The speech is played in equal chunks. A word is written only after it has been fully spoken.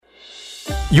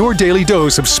your daily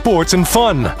dose of sports and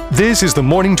fun. This is the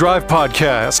Morning Drive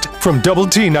Podcast from Double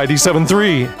T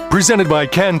 97.3, presented by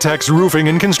Cantex Roofing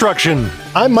and Construction.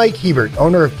 I'm Mike Hebert,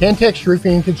 owner of Cantex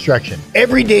Roofing and Construction.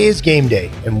 Every day is game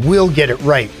day, and we'll get it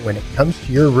right when it comes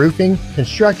to your roofing,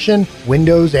 construction,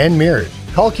 windows, and mirrors.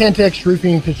 Call Cantex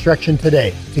Roofing and Construction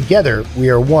today. Together, we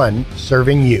are one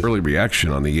serving you. Early reaction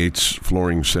on the Yates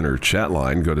Flooring Center chat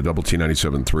line. Go to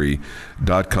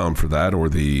doublet973.com for that, or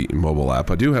the mobile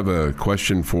app. I do have a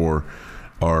question for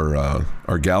our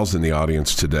gals in the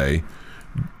audience today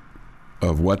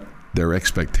of what their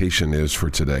expectation is for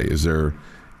today. Is there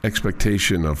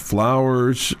expectation of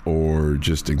flowers or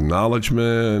just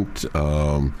acknowledgement?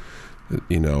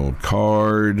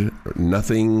 Card,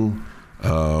 nothing?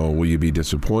 Will you be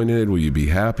disappointed? Will you be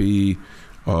happy?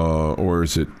 Or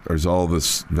is all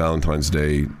this Valentine's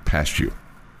Day past you?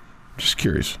 Just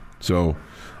curious. So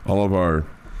all of our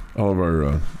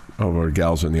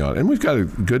gals in the audience, and we've got a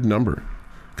good number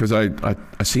because I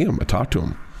see them, I talk to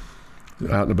them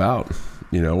out and about,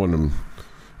 when I'm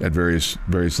at various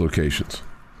locations.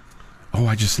 Oh,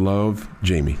 I just love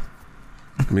Jamie.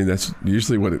 I mean, that's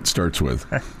usually what it starts with.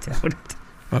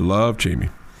 I love Jamie.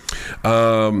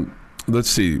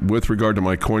 Let's see. With regard to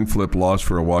my coin flip loss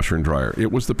for a washer and dryer,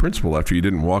 it was the principal after you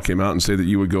didn't walk him out and say that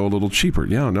you would go a little cheaper.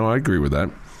 Yeah, no, I agree with that.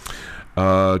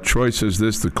 Troy says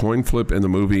this: the coin flip in the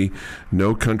movie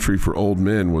No Country for Old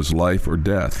Men was life or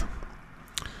death.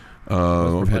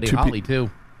 For Buddy Holly,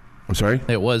 too. I'm sorry?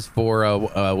 It was for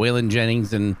Waylon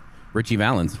Jennings and Richie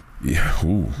Valens. Yeah.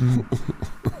 Ooh.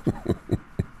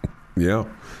 Yeah.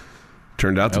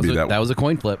 Turned out to be that way. That was a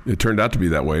coin flip. It turned out to be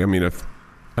that way. I mean,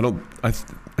 I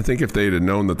think if they'd have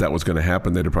known that was going to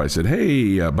happen, they'd have probably said,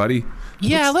 "Hey, buddy,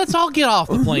 let's all get off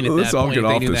the plane at that point." Let's all get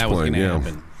off this plane. Yeah,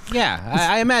 yeah.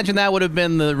 I imagine that would have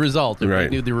been the result if they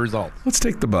knew the result. Let's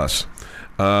take the bus.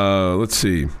 Let's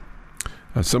see.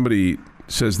 Somebody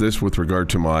says this with regard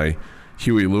to my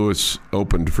Huey Lewis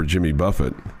opened for Jimmy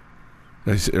Buffett.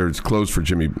 Or it's closed for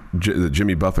Jimmy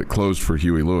Buffett closed for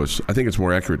Huey Lewis. I think it's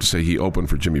more accurate to say he opened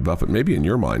for Jimmy Buffett. Maybe in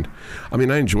your mind. I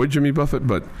mean, I enjoyed Jimmy Buffett,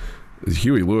 but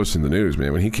Huey Lewis in the news,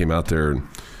 man, when he came out there and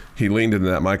he leaned into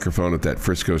that microphone at that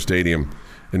Frisco Stadium,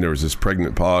 and there was this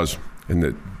pregnant pause, and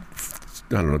that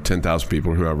 10,000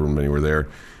 people, however many were there,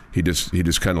 he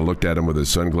just kind of looked at him with his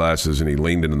sunglasses, and he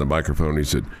leaned into the microphone and he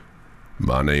said,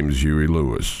 "My name's Huey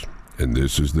Lewis, and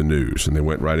this is the news." And they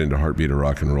went right into Heartbeat of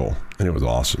Rock and Roll, and it was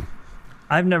awesome.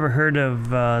 I've never heard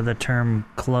of the term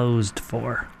closed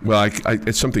for. Well,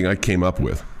 it's something I came up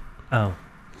with. Oh.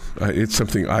 It's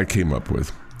something I came up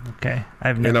with. Okay.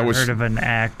 I've never heard of an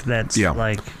act that's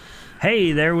like,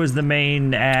 hey, there was the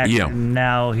main act, and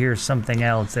now here's something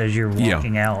else as you're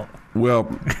walking out.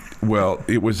 Well,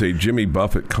 it was a Jimmy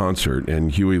Buffett concert,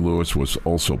 and Huey Lewis was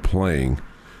also playing,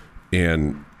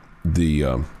 and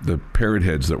the parrot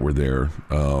heads that were there,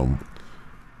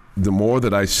 the more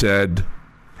that I said...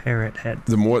 Parrot heads.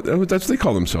 The more that's what they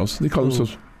call themselves. They call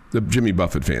themselves the Jimmy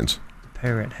Buffett fans.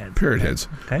 Parrot heads. Parrot heads.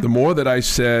 Okay. The more that I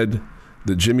said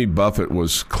that Jimmy Buffett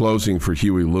was closing for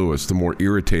Huey Lewis, the more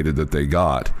irritated that they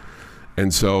got.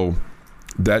 And so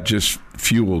that just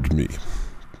fueled me.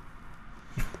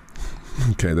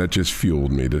 Okay, that just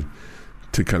fueled me to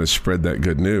kind of spread that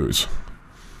good news.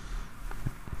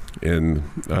 And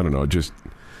I don't know,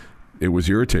 it was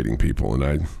irritating people,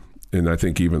 and I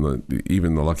think even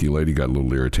the lucky lady got a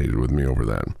little irritated with me over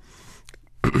that.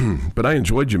 But I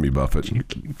enjoyed Jimmy Buffett.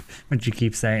 But you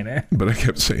keep saying it. But I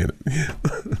kept saying it.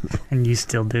 And you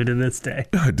still do to this day.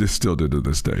 I just still do to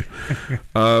this day.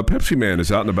 Pepsi Man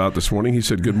is out and about this morning. He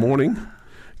said, "Good morning,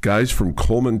 guys from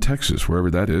Coleman, Texas,"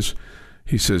 wherever that is.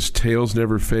 He says, "Tails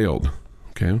never failed."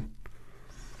 Okay.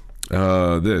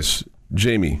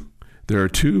 Jamie, there are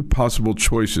two possible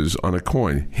choices on a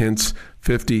coin, hence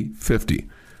 50-50.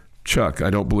 Chuck, I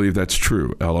don't believe that's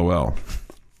true. LOL.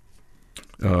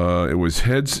 It was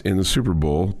heads in the Super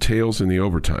Bowl, tails in the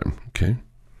overtime. Okay.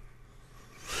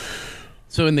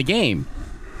 So in the game,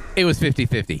 it was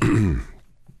 50-50.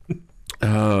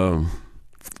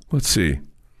 Let's see.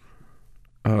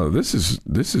 This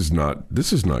is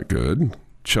not good.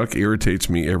 Chuck irritates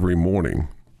me every morning.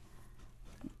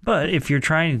 But if you're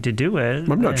trying to do it,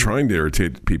 I'm not trying to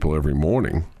irritate people every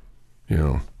morning.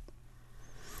 Here's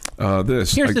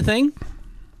the thing.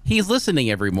 He's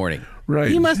listening every morning. Right.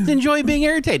 He must enjoy being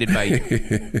irritated by you.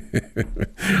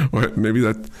 Well, maybe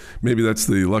that's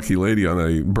the lucky lady on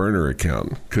a burner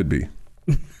account. Could be.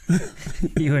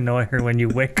 You annoy her when you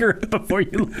wake her up before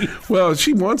you leave. Well,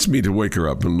 she wants me to wake her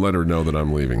up and let her know that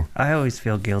I'm leaving. I always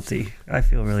feel guilty. I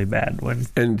feel really bad when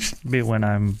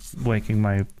I'm waking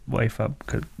my wife up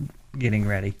getting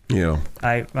ready. Yeah.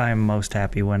 I'm most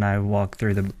happy when I walk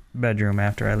through the bedroom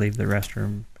after I leave the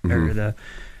restroom or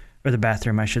the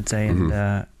bathroom, I should say,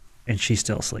 and she's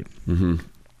still asleep.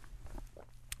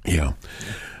 Yeah.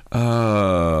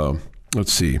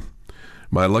 Let's see.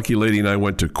 My lucky lady and I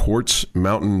went to Quartz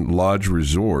Mountain Lodge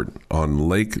Resort on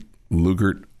Lake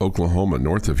Lugert, Oklahoma,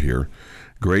 north of here.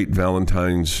 Great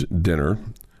Valentine's dinner,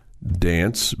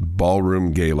 dance,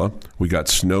 ballroom gala. We got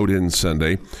snowed in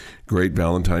Sunday. Great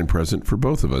Valentine present for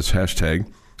both of us.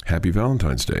 Hashtag Happy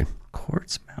Valentine's Day.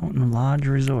 Quartz Mountain Lodge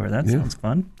Resort. That sounds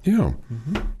fun. Yeah.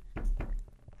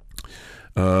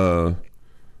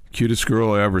 Cutest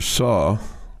girl I ever saw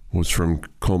was from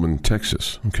Coleman,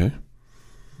 Texas. Okay.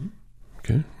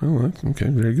 Well, that's okay.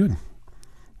 Very good.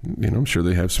 I'm sure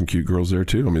they have some cute girls there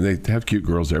too. I mean, they have cute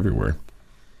girls everywhere.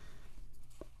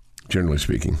 Generally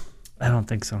speaking. I don't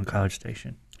think so in College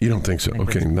Station. You don't think so?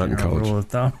 Okay, not in college. Rule of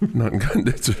thumb. Not in college.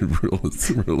 That's a rule of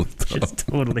thumb. Just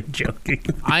totally joking.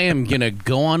 I am going to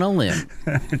go on a limb.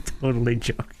 Totally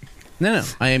joking. No.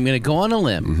 I am going to go on a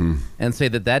limb and say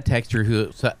that texter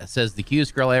who says the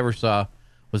cutest girl I ever saw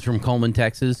was from Coleman,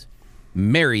 Texas,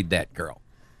 married that girl.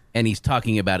 And he's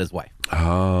talking about his wife.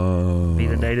 Oh. Be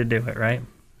the day to do it, right?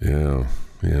 Yeah.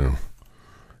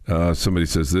 Somebody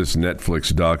says this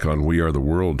Netflix doc on We Are the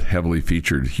World heavily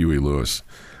featured Huey Lewis.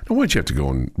 Now, why'd you have to go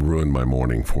and ruin my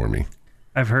morning for me?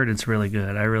 I've heard it's really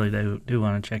good. I really do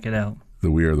want to check it out.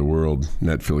 The We Are the World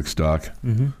Netflix doc.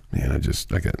 Man, I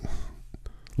got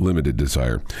limited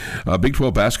desire. Big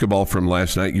 12 basketball from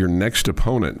last night. Your next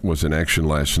opponent was in action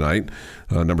last night.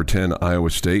 Number 10, Iowa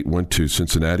State, went to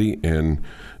Cincinnati and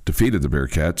defeated the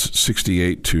Bearcats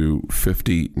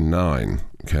 68-59.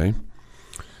 Okay?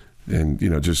 And,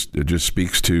 it just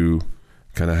speaks to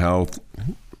kind of how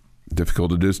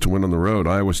difficult it is to win on the road.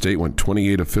 Iowa State went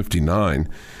 28 of 59.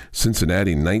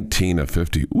 Cincinnati 19 of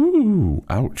 50. Ooh,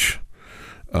 ouch.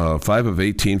 5 of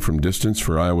 18 from distance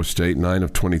for Iowa State, 9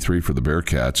 of 23 for the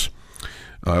Bearcats.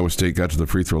 Iowa State got to the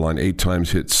free throw line 8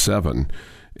 times, hit 7,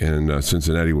 and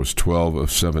Cincinnati was 12 of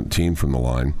 17 from the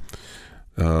line.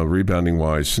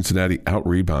 Rebounding-wise, Cincinnati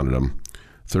out-rebounded them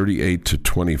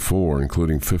 38-24,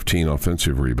 including 15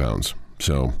 offensive rebounds.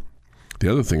 So the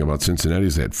other thing about Cincinnati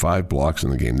is they had 5 blocks in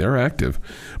the game. They're active,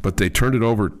 but they turned it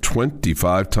over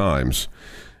 25 times,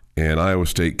 and Iowa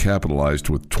State capitalized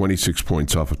with 26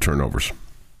 points off of turnovers.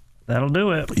 That'll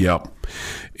do it. Yep.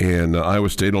 And Iowa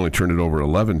State only turned it over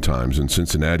 11 times, and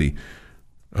Cincinnati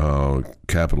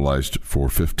capitalized for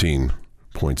 15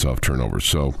 points off turnovers.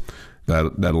 So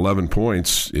that 11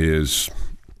 points is,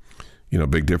 a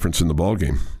big difference in the ball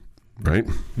game, right?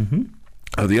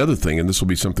 The other thing, and this will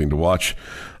be something to watch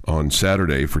on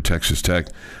Saturday for Texas Tech,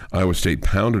 Iowa State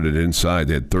pounded it inside.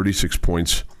 They had 36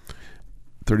 points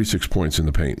in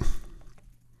the paint,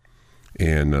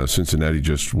 and Cincinnati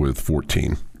just with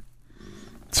 14.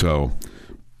 So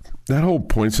that whole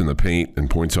points in the paint and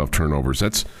points off turnovers,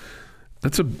 that's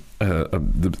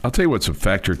I'll tell you what's a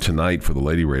factor tonight for the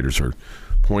Lady Raiders are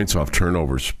points off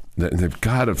turnovers. They've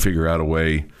got to figure out a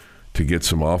way to get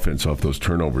some offense off those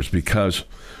turnovers because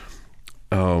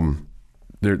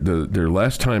their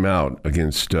last time out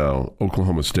against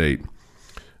Oklahoma State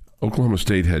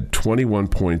had 21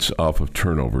 points off of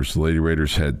turnovers. The Lady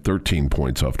Raiders had 13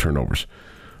 points off turnovers.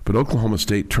 But Oklahoma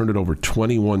State turned it over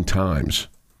 21 times,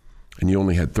 and you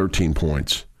only had 13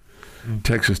 points.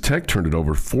 Texas Tech turned it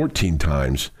over 14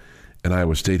 times, and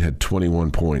Iowa State had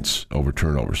 21 points over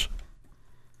turnovers.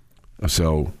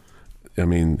 So, I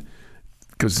mean,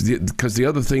 because the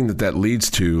other thing that leads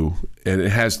to, and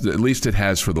it has, at least it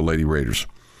has for the Lady Raiders,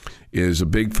 is a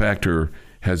big factor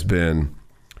has been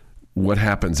what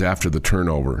happens after the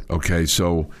turnover. Okay,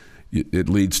 so it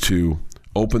leads to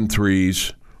open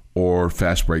threes or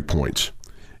fast break points.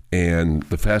 And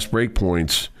the fast break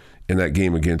points in that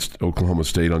game against Oklahoma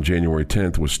State on January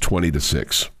 10th was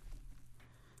 20-6.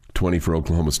 20 for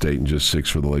Oklahoma State and just 6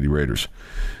 for the Lady Raiders.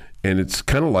 And it's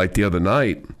kind of like the other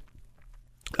night,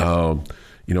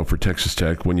 for Texas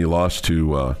Tech when you lost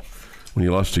to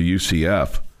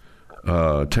UCF.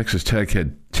 Texas Tech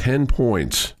had 10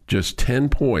 points, just 10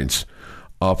 points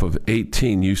off of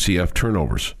 18 UCF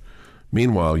turnovers.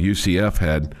 Meanwhile, UCF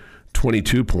had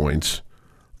 22 points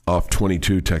off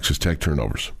 22 Texas Tech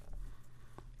turnovers.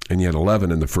 And you had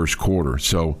 11 in the first quarter.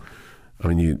 So, I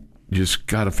mean, you just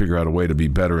got to figure out a way to be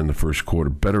better in the first quarter,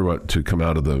 better to come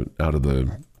out of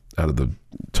the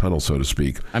tunnel, so to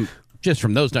speak. Just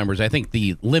from those numbers, I think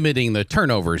limiting the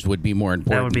turnovers would be more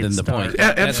important than the points.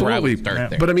 Absolutely. There.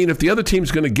 But I mean, if the other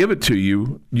team's going to give it to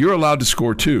you, you're allowed to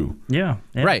score too. Yeah.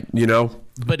 Right.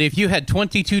 But if you had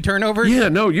 22 turnovers,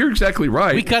 you're exactly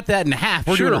right. We cut that in half.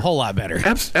 We're doing a whole lot better.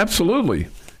 Absolutely.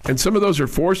 And some of those are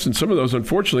forced, and some of those,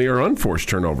 unfortunately, are unforced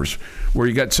turnovers, where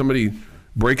you got somebody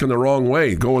breaking the wrong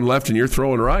way, going left and you're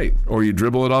throwing right, or you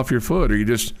dribble it off your foot, or you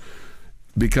just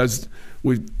because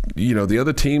the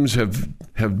other teams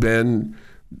have been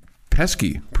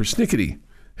pesky, persnickety,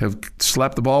 have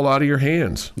slapped the ball out of your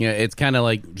hands. Yeah, it's kind of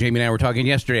like Jamie and I were talking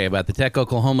yesterday about the Tech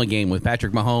Oklahoma game with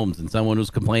Patrick Mahomes, and someone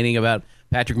was complaining about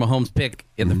Patrick Mahomes' pick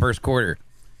in the first quarter.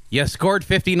 You scored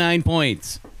 59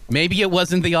 points. Maybe it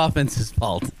wasn't the offense's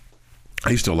fault.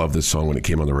 I used to love this song when it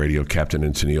came on the radio, Captain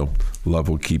and Tennille. Love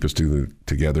will keep us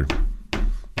together.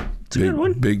 It's a good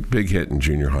one. Big hit in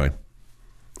junior high.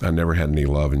 I never had any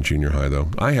love in junior high, though.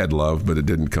 I had love, but it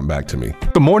didn't come back to me.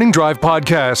 The Morning Drive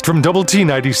podcast from Double T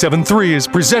 97.3 is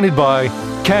presented by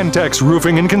Cantex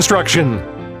Roofing and Construction.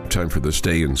 Time for this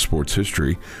day in sports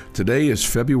history. Today is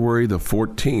February the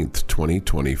 14th,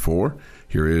 2024.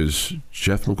 Here is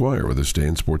Jeff McGuire with this day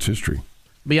in sports history.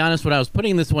 Be honest, when I was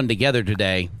putting this one together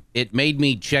today, it made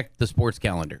me check the sports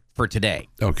calendar for today.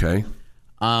 Okay.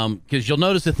 Because you'll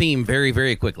notice a theme very,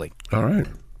 very quickly. All right.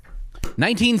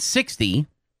 1960,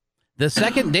 the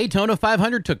second Daytona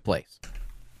 500 took place.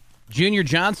 Junior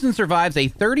Johnson survives a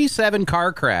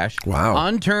 37-car crash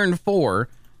on turn 4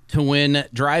 to win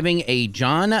driving a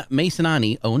John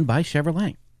Masonani owned by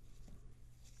Chevrolet.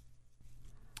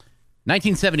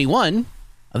 1971,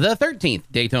 the 13th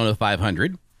Daytona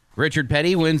 500. Richard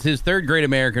Petty wins his third Great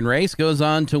American Race, goes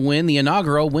on to win the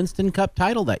inaugural Winston Cup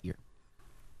title that year.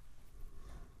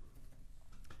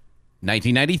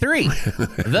 1993,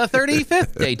 the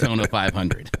 35th Daytona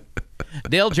 500.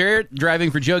 Dale Jarrett,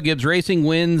 driving for Joe Gibbs Racing,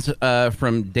 wins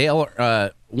from Dale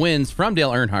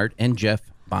Earnhardt and Jeff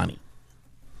Bonney.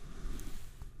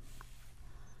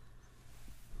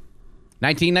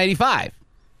 1995,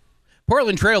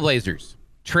 Portland Trailblazers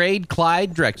trade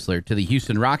Clyde Drexler to the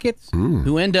Houston Rockets,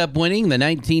 who end up winning the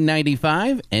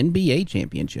 1995 NBA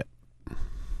championship.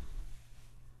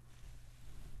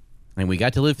 And we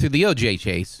got to live through the OJ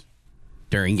chase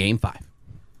during Game 5.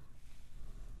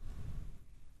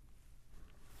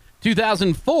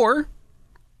 2004,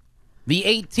 the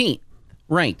 18th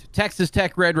ranked Texas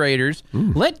Tech Red Raiders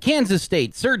let Kansas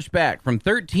State surge back from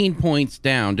 13 points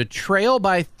down to trail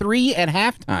by 3 at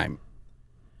halftime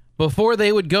before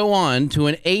they would go on to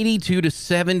an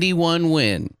 82-71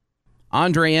 win.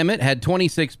 Andre Emmett had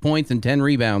 26 points and 10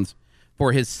 rebounds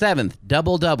for his 7th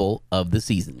double-double of the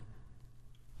season.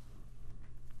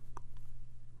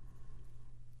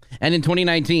 And in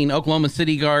 2019, Oklahoma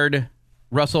City guard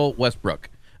Russell Westbrook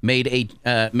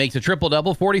makes a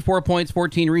triple-double, 44 points,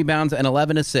 14 rebounds, and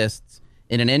 11 assists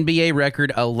in an NBA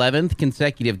record 11th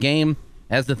consecutive game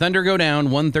as the Thunder go down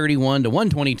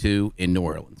 131-122 in New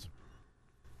Orleans.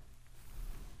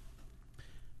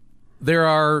 There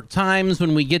are times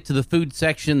when we get to the food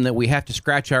section that we have to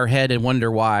scratch our head and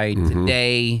wonder why.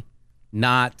 Today,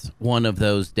 not one of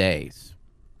those days.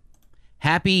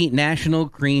 Happy National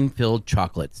Cream-Filled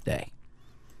Chocolates Day.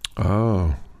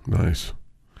 Oh, nice.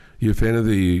 You a fan of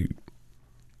the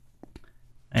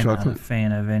I'm chocolate? not a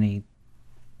fan of anything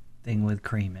with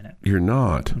cream in it. You're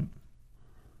not?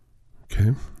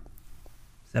 Okay.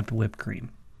 Except whipped cream.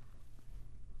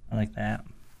 I like that.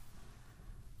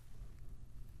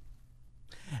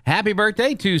 Happy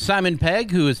birthday to Simon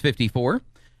Pegg, who is 54.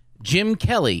 Jim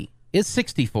Kelly is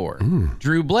 64.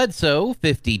 Drew Bledsoe,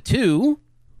 52.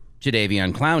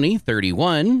 Jadeveon Clowney,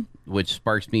 31, which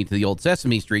sparks me to the old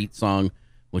Sesame Street song,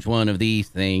 which one of these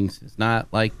things is not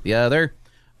like the other.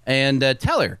 And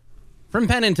Teller from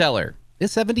Penn and Teller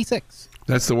is 76.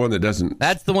 That's the one that doesn't...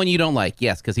 That's the one you don't like,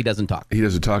 yes, because he doesn't talk. He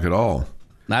doesn't talk at all.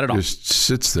 Not at all. Just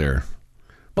sits there.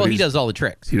 Well, he does all the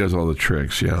tricks. He does all the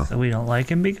tricks, yeah. So we don't like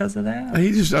him because of that?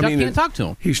 Chuck can't talk to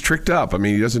him. He's tricked up. I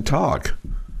mean, he doesn't talk.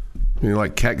 I mean,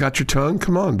 like, cat got your tongue?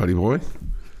 Come on, buddy boy.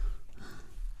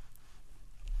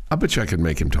 I bet you I could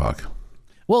make him talk.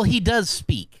 Well, he does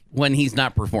speak when he's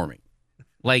not performing.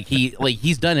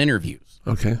 He's done interviews.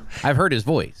 Okay. I've heard his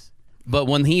voice. But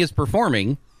when he is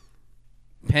performing,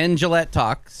 Penn Jillette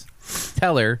talks,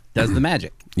 Teller does the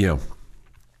magic. Yeah.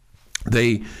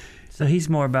 So he's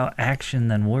more about action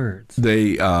than words.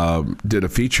 They did a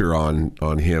feature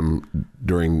on him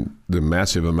during the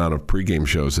massive amount of pregame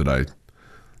shows that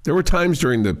there were times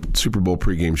during the Super Bowl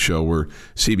pregame show where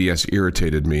CBS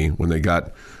irritated me when they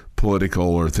got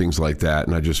political or things like that,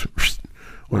 and I just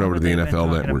went over to the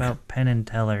NFL Network. About Penn and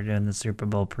Teller during the Super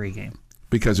Bowl pregame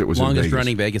because it was longest in Vegas.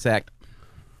 running Vegas act.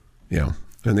 Yeah,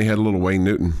 and they had a little Wayne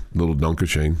Newton, little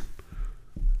Dunkashane.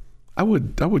 I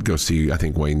would go see, I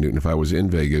think, Wayne Newton if I was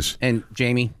in Vegas. And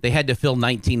Jamie, they had to fill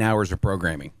 19 hours of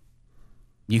programming.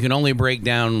 You can only break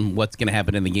down what's going to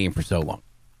happen in the game for so long.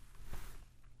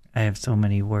 I have so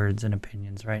many words and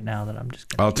opinions right now that I'm just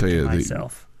going to I'll tell you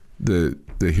myself. The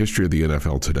history of the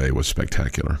NFL today was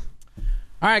spectacular.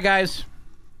 All right, guys.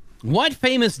 What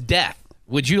famous death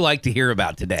would you like to hear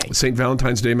about today? St.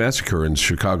 Valentine's Day Massacre in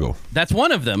Chicago. That's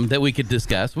one of them that we could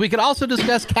discuss. We could also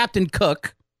discuss Captain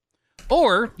Cook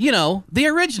or, the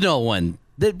original one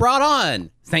that brought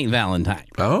on St. Valentine.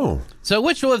 Oh. So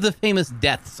which of the famous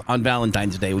deaths on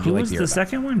Valentine's Day would you like to hear about? Who was the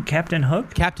second one? Captain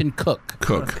Hook? Captain Cook.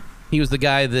 Cook. He was the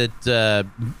guy that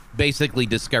basically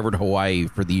discovered Hawaii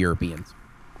for the Europeans.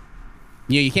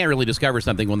 You can't really discover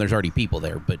something when there's already people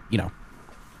there, but,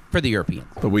 for the Europeans.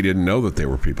 But we didn't know that there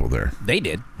were people there. They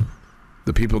did.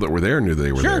 The people that were there knew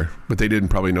they were there, but they didn't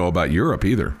probably know about Europe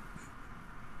either.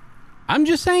 I'm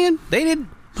just saying, they did.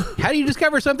 How do you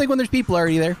discover something when there's people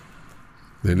already there?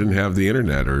 They didn't have the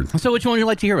internet. So which one would you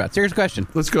like to hear about? Serious question.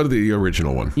 Let's go to the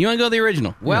original one. You want to go to the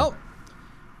original? Well,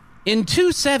 in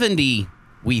 270,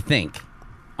 we think,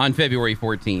 on February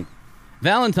 14th,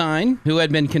 Valentine, who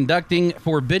had been conducting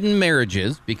forbidden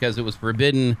marriages, because it was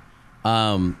forbidden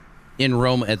in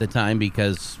Rome at the time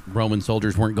because Roman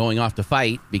soldiers weren't going off to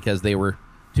fight because they were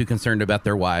too concerned about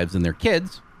their wives and their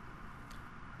kids,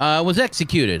 was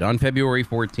executed on February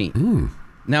 14th.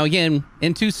 Now, again,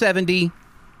 in 270,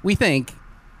 we think,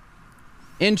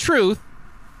 in truth,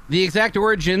 the exact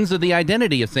origins of the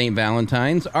identity of St.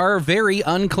 Valentine's are very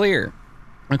unclear.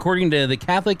 According to the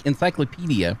Catholic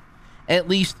Encyclopedia, at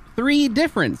least 3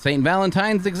 different St.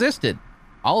 Valentines existed,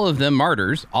 all of them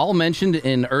martyrs, all mentioned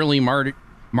in early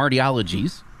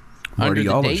martyrologies under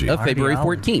the date of February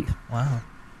 14th. Wow.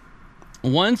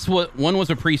 One was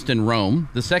a priest in Rome,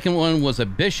 the second one was a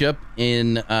bishop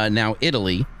in now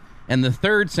Italy, and the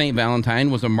third St. Valentine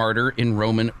was a martyr in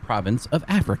Roman province of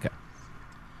Africa.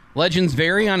 Legends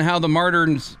vary on how the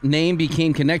martyr's name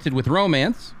became connected with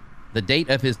romance. The date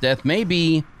of his death may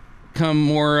become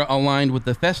more aligned with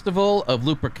the festival of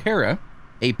Lupercara,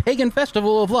 a pagan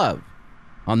festival of love.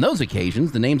 On those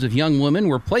occasions, the names of young women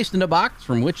were placed in a box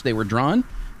from which they were drawn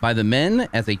by the men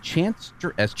as chance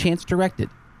directed.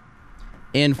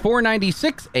 In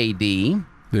 496 AD, they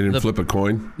didn't flip a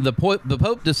coin. The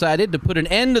Pope decided to put an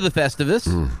end to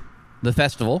the the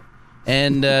festival,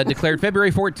 and declared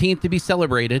February 14th to be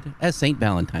celebrated as St.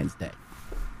 Valentine's Day.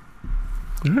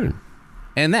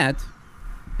 And that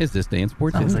is this day in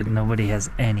sports Sounds history. like nobody has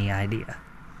any idea.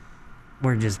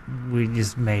 We just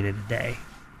made it a day.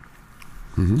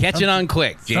 Catch it on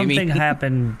quick, Jamie. Something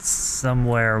happened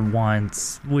somewhere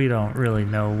once. We don't really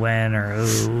know when or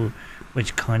who,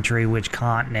 which country, which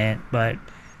continent, but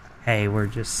hey,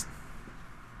 here's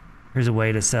a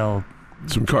way to sell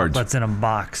some cards. Chocolates in a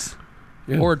box.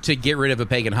 Yeah. Or to get rid of a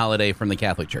pagan holiday from the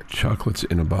Catholic Church. Chocolates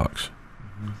in a box.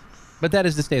 But that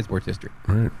is this day in sports history.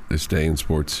 All right, this day in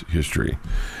sports history.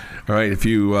 All right, if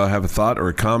you have a thought or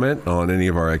a comment on any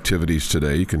of our activities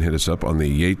today, you can hit us up on the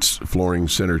Yates Flooring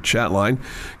Center chat line.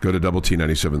 Go to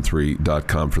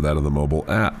T973.com for that on the mobile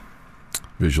app.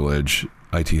 Visual Edge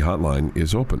IT hotline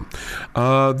is open.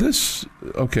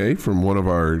 From one of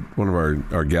our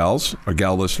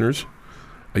gal listeners.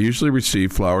 I usually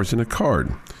receive flowers and a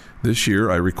card. This year,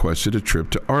 I requested a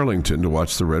trip to Arlington to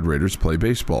watch the Red Raiders play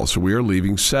baseball. So we are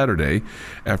leaving Saturday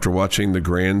after watching the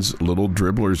Grand's Little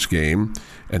Dribblers game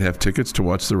and have tickets to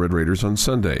watch the Red Raiders on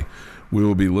Sunday. We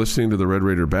will be listening to the Red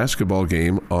Raider basketball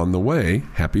game on the way.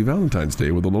 Happy Valentine's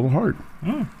Day with a little heart.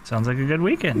 Sounds like a good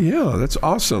weekend. Yeah, that's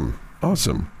awesome.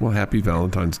 Awesome. Well, happy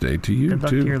Valentine's Day to you, Good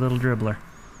luck to your little dribbler.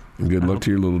 And good luck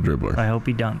to your little dribbler. I hope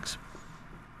he dunks.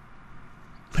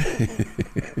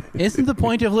 Isn't the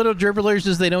point of little dribblers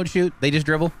is they don't shoot, they just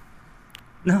dribble?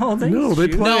 No, they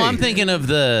play. No, I'm thinking of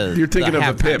You're thinking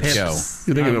of the Pips. Show.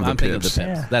 You're thinking of the I'm thinking of the Pips. Pips.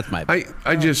 Yeah. That's my I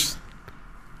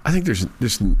think there's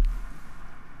just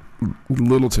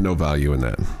little to no value in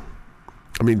that.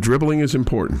 I mean, dribbling is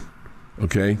important,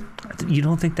 okay? You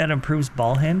don't think that improves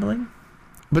ball handling?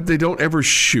 But they don't ever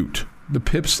shoot. The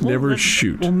Pips never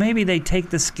shoot. Well, maybe they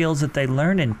take the skills that they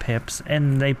learn in Pips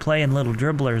and they play in Little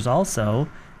Dribblers also,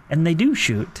 and they do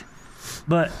shoot.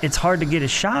 But it's hard to get a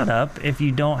shot up if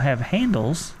you don't have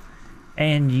handles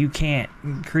and you can't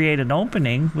create an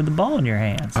opening with the ball in your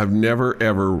hands. I've never,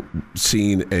 ever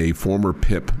seen a former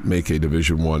Pip make a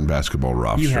Division I basketball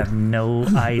roster. You have no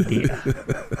idea.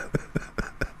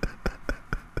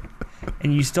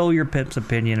 And you stole your Pip's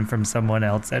opinion from someone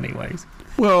else anyways.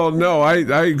 Well, no, I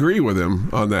agree with him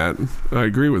on that.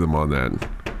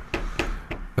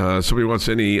 Somebody wants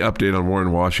any update on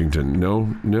Warren Washington.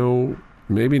 No,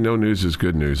 maybe no news is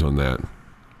good news on that.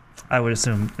 I would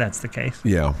assume that's the case.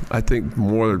 Yeah, I think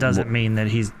more... Doesn't mean that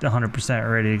he's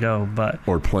 100% ready to go, but...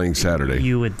 Or playing Saturday.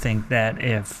 You would think that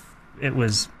if it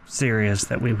was serious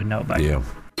that we would know by now.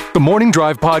 The Morning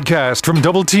Drive podcast from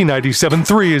T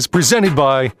 97.3 is presented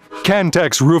by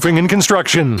Cantex Roofing and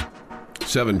Construction.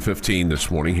 7:15 this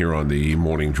morning here on the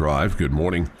Morning Drive. Good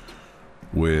morning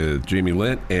with Jamie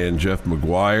Lent and Jeff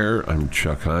McGuire. I'm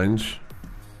Chuck Heinz.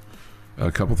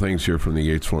 A couple things here from the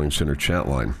Yates Flooring Center chat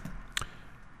line.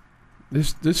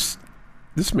 This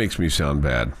makes me sound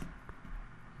bad,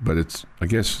 but it's I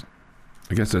guess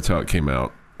that's how it came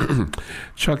out.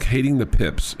 Chuck hating the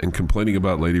Pips and complaining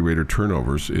about Lady Raider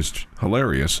turnovers is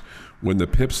hilarious when the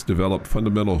Pips develop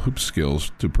fundamental hoop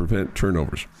skills to prevent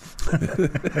turnovers.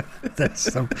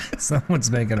 That's someone's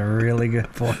making a really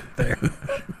good point there.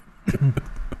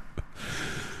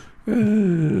 Yeah,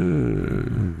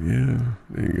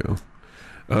 there you go.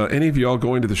 Any of you all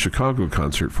going to the Chicago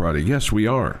concert Friday? Yes, we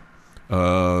are.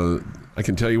 I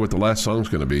can tell you what the last song's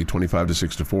going to be, 25 to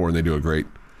 6 to 4, and they do a great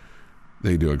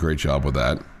job with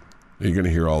that. You're going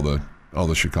to hear all the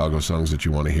Chicago songs that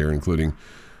you want to hear, including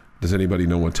Does Anybody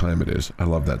Know What Time It Is? I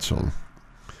love that song.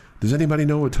 Does anybody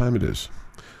know what time it is?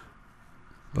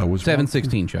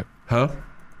 7:16, Chuck. Huh?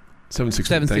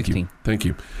 7:16. Thank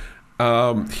you.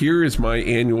 Here is my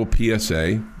annual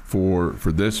PSA for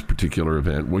this particular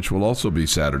event, which will also be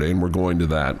Saturday, and we're going to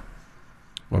that.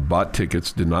 I bought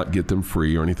tickets, did not get them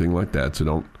free or anything like that,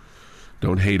 so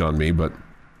don't hate on me, but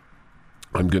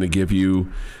I'm going to give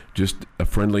you just a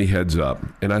friendly heads up.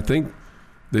 And I think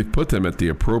they've put them at the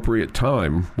appropriate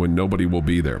time when nobody will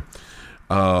be there.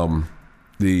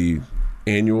 The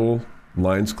annual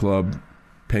Lions Club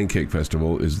Pancake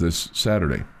Festival is this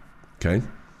Saturday, okay?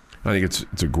 I think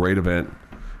it's a great event.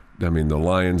 I mean, the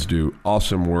Lions do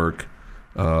awesome work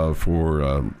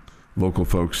for local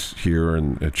folks here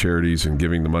and at charities and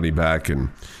giving the money back and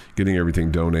getting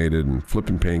everything donated and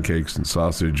flipping pancakes and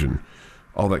sausage and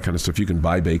all that kind of stuff. You can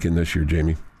buy bacon this year,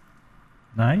 Jamie.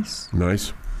 Nice.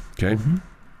 Okay. Mm-hmm.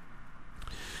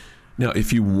 Now,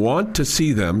 if you want to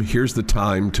see them, here's the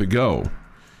time to go.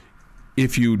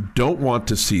 If you don't want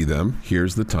to see them,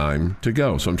 here's the time to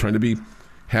go. So I'm trying to be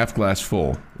half glass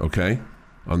full, okay,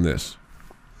 on this.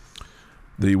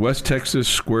 The West Texas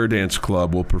Square Dance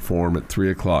Club will perform at 3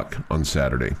 o'clock on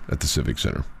Saturday at the Civic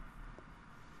Center.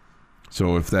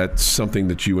 So if that's something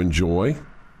that you enjoy,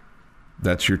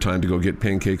 that's your time to go get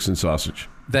pancakes and sausage.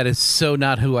 That is so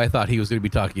not who I thought he was going to be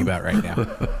talking about right now.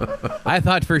 I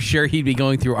thought for sure he'd be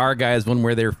going through our guys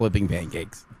where they're flipping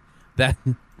pancakes. That,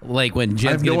 like when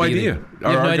Jen's going to be there. I have no idea. You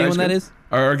have no idea when that is?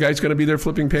 Are our guys going to be there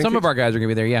flipping pancakes? Some of our guys are going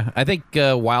to be there, yeah. I think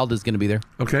Wild is going to be there.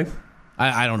 Okay.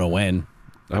 I don't know when.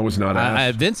 I was not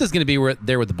asked. Vince is going to be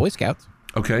there with the Boy Scouts.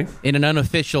 Okay. In an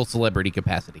unofficial celebrity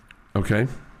capacity. Okay.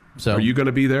 So, are you going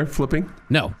to be there flipping?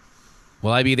 No.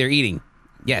 Will I be there eating?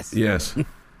 Yes. Yes.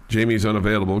 Jamie's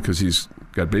unavailable because he's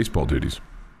got baseball duties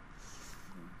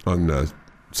on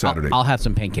Saturday. I'll have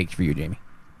some pancakes for you, Jamie.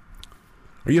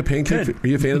 Are you a pancake? Good. Are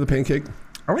you a fan of the pancake?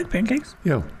 I like pancakes.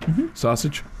 Yeah. Mm-hmm.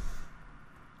 Sausage?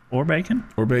 Or bacon.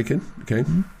 Okay.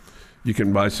 Mm-hmm. You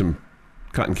can buy some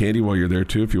cotton candy while you're there,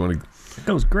 too, if you want to. It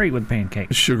goes great with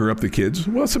pancakes. Sugar up the kids.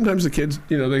 Well, sometimes the kids,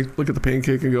 they look at the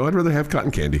pancake and go, I'd rather have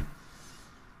cotton candy.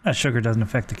 Sugar doesn't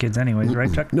affect the kids anyways, right,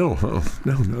 Chuck? No,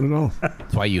 no, not at all.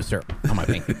 That's why I use syrup on my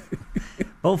pancake.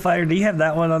 Bullfire, do you have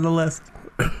that one on the list?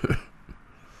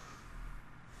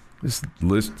 This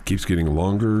list keeps getting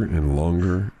longer and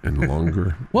longer and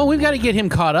longer. Well, we've got to get him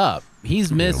caught up.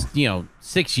 He's missed,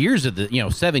 6 years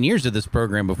of 7 years of this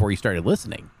program before he started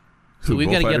listening. So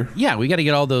we've got to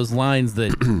get all those lines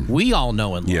that we all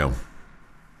know and love.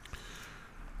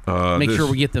 Yeah. Make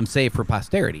sure we get them saved for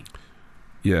posterity.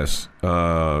 Yes.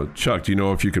 Chuck, do you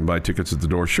know if you can buy tickets at the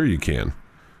door? Sure you can.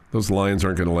 Those Lions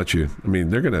aren't going to let you. I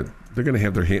mean, they're going to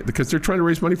have their hand because they're trying to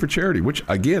raise money for charity, which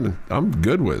again, I'm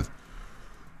good with.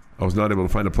 I was not able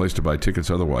to find a place to buy tickets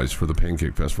otherwise for the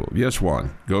Pancake Festival. Yes,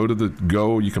 Juan,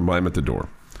 go, you can buy them at the door.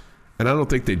 And I don't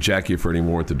think they jack you for any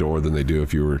more at the door than they do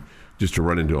if you were just to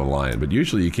run into a lion. But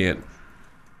usually you can't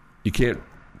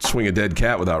swing a dead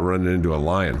cat without running into a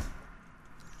lion.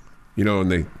 And you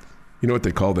know what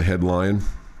they call the head lion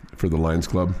for the Lions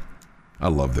Club? I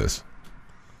love this.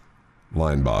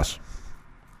 Lion boss.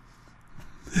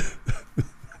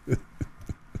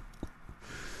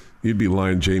 You'd be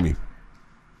Lion Jamie.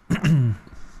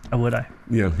 Oh, would I?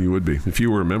 Yeah, you would be. If you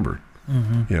were a member.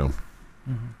 Mm-hmm. Yeah.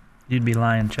 Mm-hmm. You'd be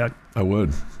Lion, Chuck. I would.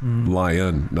 Mm-hmm.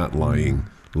 Lion, not lying.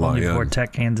 Lion. Only for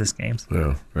Tech Kansas games.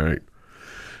 Yeah, right.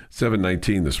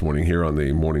 7:19 this morning here on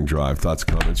the Morning Drive. Thoughts,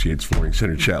 comments, Yates Flooring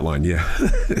Center chat line. Yeah.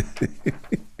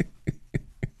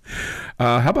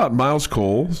 How about Miles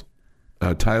Coles,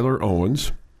 Tyler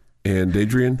Owens, and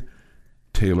Adrian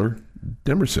Taylor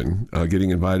Demerson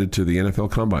getting invited to the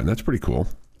NFL Combine? That's pretty cool.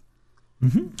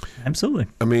 Mm-hmm. Absolutely.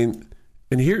 I mean,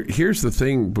 and here's the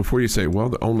thing before you say,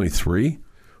 well, only three.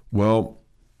 Well,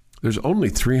 there's only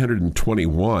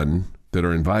 321 that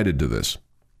are invited to this.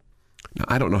 Now,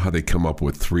 I don't know how they come up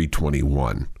with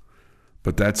 321,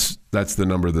 but that's the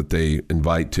number that they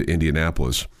invite to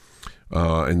Indianapolis.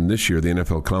 And this year, the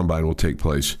NFL Combine will take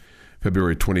place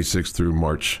February 26th through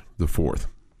March the 4th.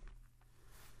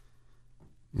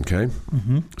 Okay?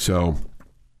 Mm-hmm. So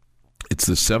it's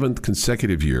the 7th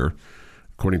consecutive year,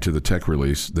 according to the tech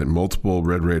release, that multiple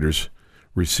Red Raiders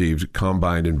received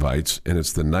Combine invites, and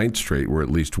it's the 9th straight where at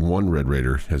least one Red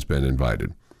Raider has been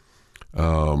invited.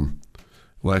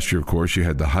 Last year, of course, you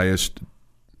had the highest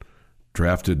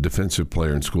drafted defensive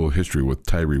player in school history with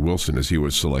Tyree Wilson, as he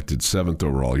was selected 7th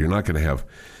overall. You're not going to have,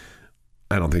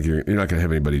 I don't think you're not going to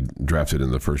have anybody drafted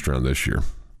in the first round this year.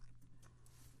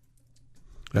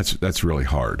 That's really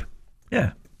hard.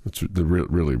 Yeah. It's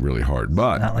really, really hard.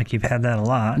 But not like you've had that a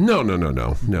lot. No.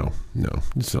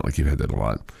 It's not like you've had that a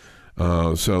lot.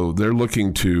 So they're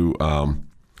looking to,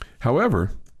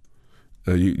 however,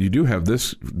 you do have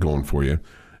this going for you.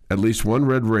 At least one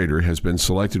Red Raider has been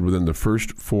selected within the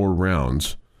first 4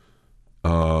 rounds,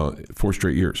 4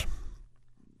 straight years.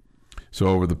 So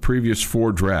over the previous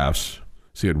 4 drafts,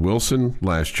 so you had Wilson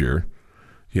last year,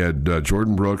 you had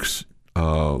Jordan Brooks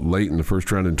late in the first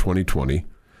round in 2020,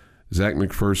 Zach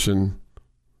McPherson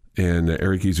and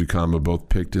Eric Izukama both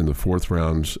picked in the 4th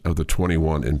rounds of the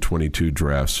 21 and 22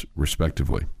 drafts,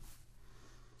 respectively.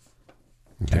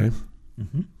 Okay?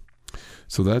 Mm-hmm.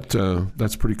 So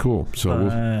that's pretty cool.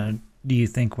 So do you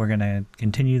think we're going to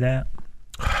continue that?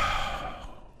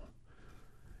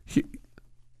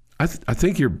 I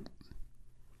think your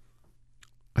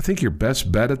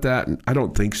best bet at that, I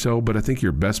don't think so, but I think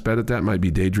your best bet at that might be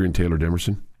Dadrian Taylor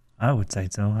Demerson. I would say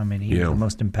so. I mean, he's the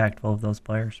most impactful of those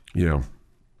players. Yeah.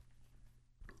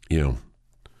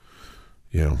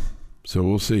 So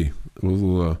we'll see.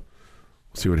 We'll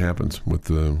see what happens with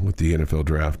the NFL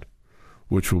draft,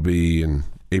 which will be in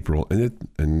April, and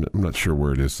I'm not sure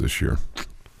where it is this year.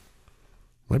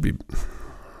 Might be.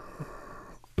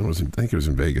 I think it was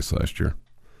in Vegas last year.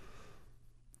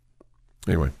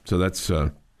 Anyway, so that's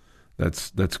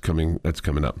coming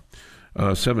up.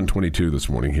 7:22 this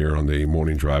morning here on the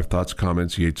Morning Drive. Thoughts,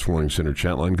 comments, Yates Flooring Center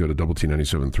chat line. Go to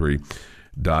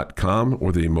WT973.com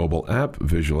or the mobile app.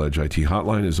 Visual Edge IT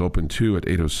hotline is open too at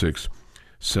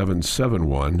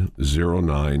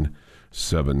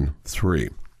 806-771-0973.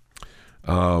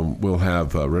 We'll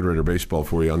have Red Raider baseball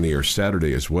for you on the air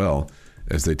Saturday as well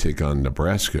as they take on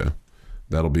Nebraska.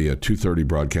 That'll be a 2:30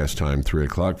 broadcast time, 3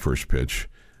 o'clock first pitch.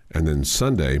 And then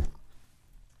Sunday,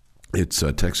 it's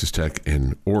Texas Tech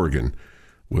and Oregon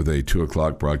with a 2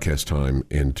 o'clock broadcast time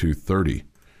and 2:30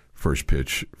 first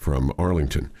pitch from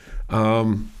Arlington.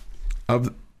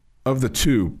 Of the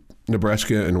two,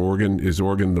 Nebraska and Oregon, is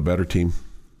Oregon the better team?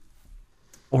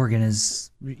 Oregon is,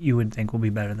 you would think, will be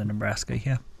better than Nebraska,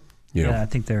 yeah. Yeah, I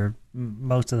think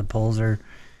most of the polls are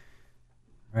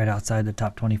right outside the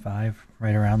top 25,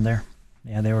 right around there.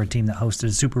 Yeah, they were a team that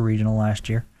hosted Super Regional last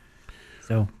year.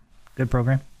 So, good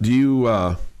program. Do you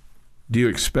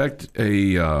expect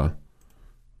a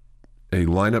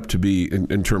lineup to be,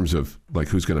 in terms of like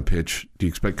who's going to pitch, do you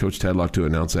expect Coach Tadlock to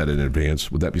announce that in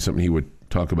advance? Would that be something he would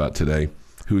talk about today?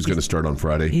 Who's going to start on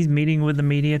Friday? He's meeting with the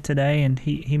media today, and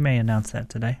he may announce that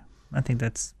today. I think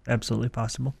that's absolutely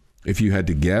possible. If you had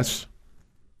to guess?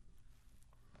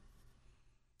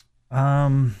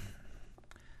 I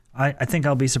think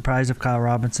I'll be surprised if Kyle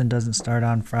Robinson doesn't start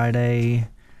on Friday.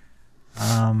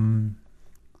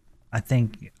 I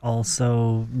think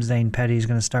also Zane Petty is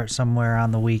going to start somewhere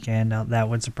on the weekend. That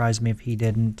would surprise me if he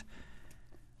didn't.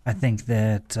 I think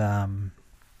that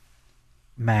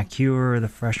Mac Hewer, the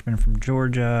freshman from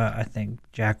Georgia. I think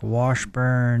Jack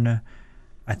Washburn.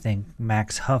 I think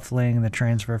Max Huffling, the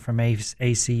transfer from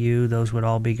ACU. Those would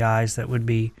all be guys that would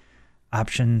be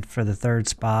optioned for the 3rd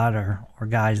spot, or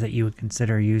guys that you would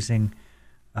consider using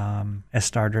as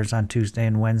starters on Tuesday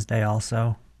and Wednesday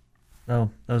also.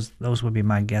 So those would be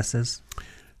my guesses.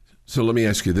 So let me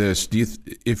ask you this: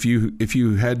 if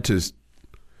you had to,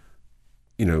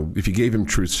 if you gave him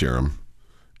truth serum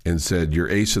and said your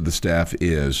ace of the staff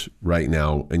is right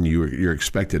now, and your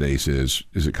expected ace is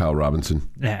it Kyle Robinson?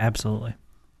 Yeah, absolutely.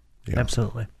 Yeah.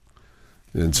 Absolutely.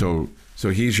 And so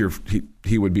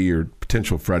he would be your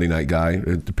potential Friday night guy,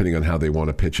 depending on how they want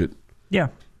to pitch it. Yeah,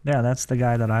 that's the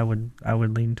guy that I would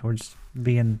lean towards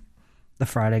being the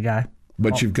Friday guy.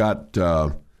 But you've got.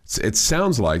 It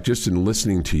sounds like, just in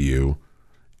listening to you,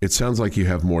 it sounds like you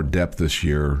have more depth this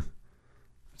year.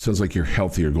 It sounds like you're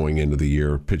healthier going into the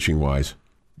year, pitching wise.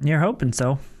 You're hoping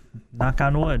so. Knock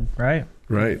on wood, right?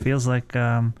 Right. It feels like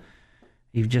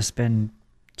you've just been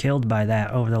killed by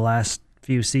that over the last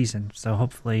few seasons. So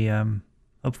hopefully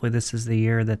hopefully this is the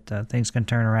year that things can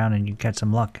turn around and you get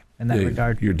some luck in that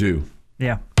regard. You're due.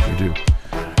 Yeah. You're due.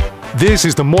 This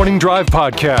is the Morning Drive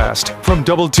Podcast from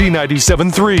Double T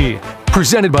 97.3,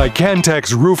 presented by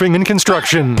Cantex Roofing and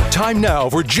Construction. Time now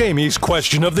for Jamie's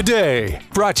Question of the Day,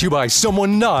 brought to you by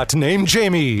someone not named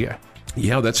Jamie.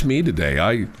 Yeah, that's me today.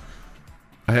 I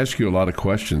ask you a lot of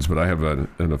questions, but I have an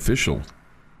official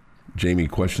Jamie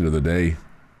Question of the Day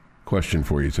question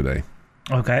for you today.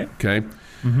 Okay. Okay?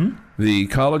 Mm-hmm. The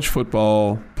College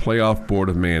Football Playoff Board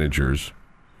of Managers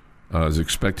is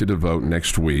expected to vote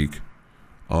next week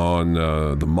on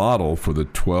the model for the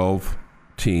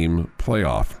 12-team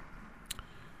playoff.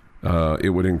 It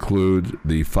would include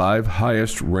the 5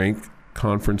 highest-ranked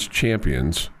conference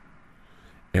champions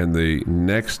and the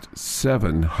next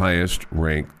 7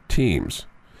 highest-ranked teams.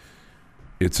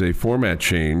 It's a format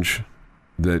change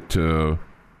that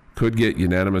could get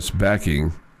unanimous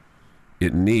backing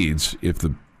it needs if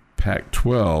the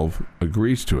Pac-12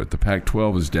 agrees to it. The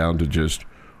Pac-12 is down to just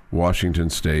Washington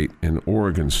State and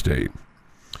Oregon State.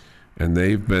 And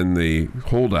they've been the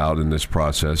holdout in this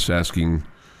process, asking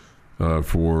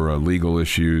for legal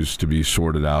issues to be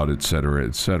sorted out, et cetera,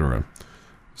 et cetera.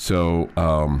 So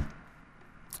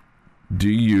do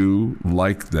you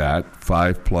like that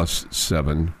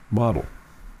 5+7 model?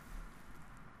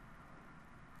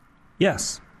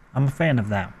 Yes, I'm a fan of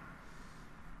that.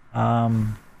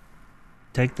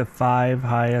 Take the 5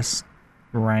 highest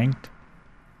ranked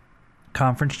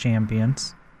conference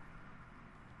champions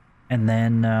and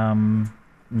then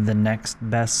the next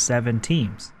best 7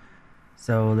 teams.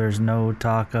 So there's no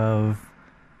talk of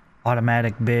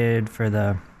automatic bid for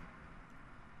the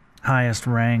highest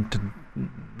ranked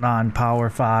non-power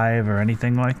 5 or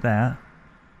anything like that.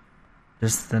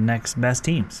 Just the next best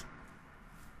teams.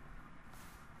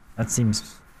 That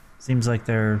seems like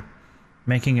they're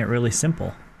making it really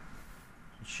simple.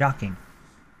 Shocking.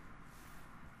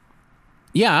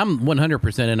 Yeah, I'm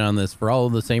 100% in on this for all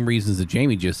of the same reasons that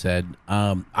Jamie just said.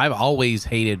 I've always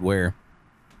hated where,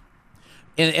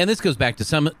 and this goes back to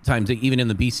sometimes even in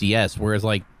the BCS, where it's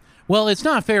like, well, it's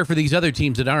not fair for these other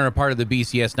teams that aren't a part of the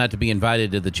BCS not to be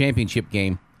invited to the championship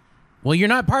game. Well, you're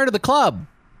not part of the club.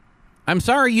 I'm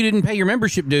sorry you didn't pay your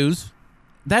membership dues.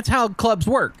 That's how clubs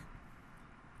work.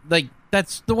 Like,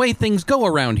 that's the way things go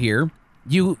around here.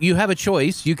 You have a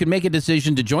choice. You can make a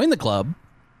decision to join the club.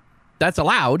 That's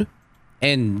allowed.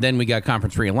 And then we got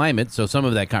conference realignment, so some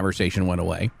of that conversation went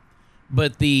away.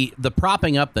 But the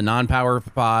propping up the non-power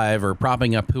 5 or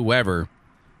propping up whoever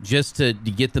just to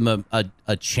get them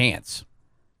a chance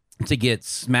to get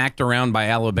smacked around by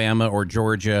Alabama or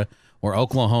Georgia or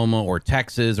Oklahoma or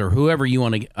Texas or whoever you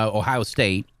want to, Ohio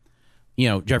State,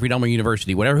 Jeffrey Dahmer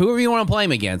University, whoever you want to play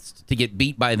them against, to get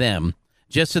beat by them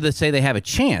just so to say they have a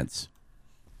chance.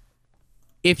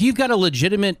 If you've got a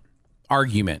legitimate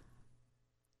argument,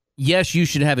 yes, you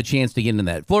should have a chance to get into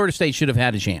that. Florida State should have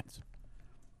had a chance.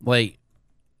 But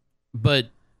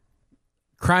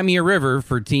cry me a river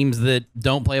for teams that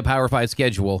don't play a Power 5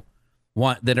 schedule,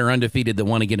 that are undefeated, that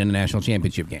want to get in a national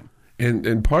championship game.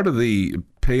 And part of the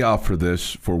payoff for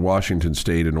this for Washington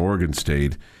State and Oregon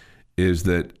State is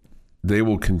that they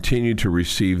will continue to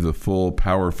receive the full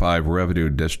Power 5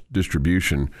 revenue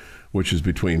distribution, which is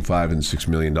between $5 and $6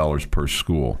 million per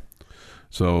school.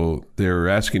 So they're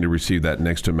asking to receive that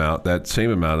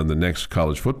same amount in the next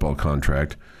college football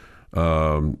contract,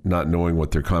 not knowing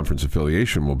what their conference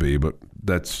affiliation will be, but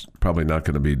that's probably not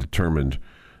going to be determined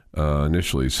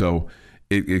initially. So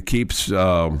it keeps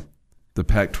the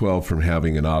Pac-12 from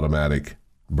having an automatic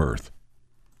berth,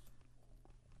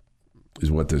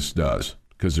 is what this does,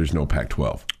 because there's no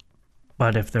Pac-12.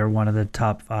 But if they're one of the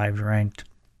top 5 ranked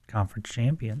conference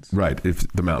champions, right?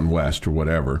 If the Mountain West or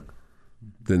whatever,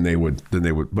 then they would.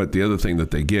 But the other thing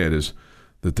that they get is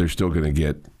that they're still going to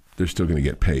get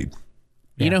paid.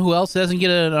 You know who else doesn't get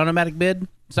an automatic bid?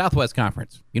 Southwest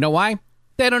Conference. You know why?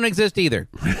 They don't exist either.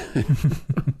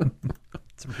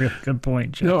 It's a really good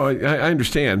point, Jeff. No, I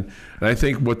understand. And I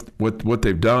think what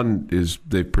they've done is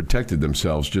they've protected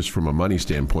themselves just from a money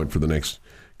standpoint for the next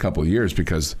couple of years,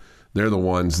 because they're the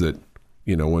ones that,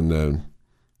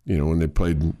 when they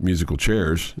played musical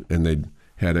chairs and they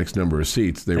had X number of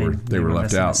seats, they were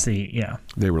left out. Seat, yeah.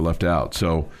 They were left out.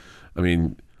 So, I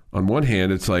mean, on one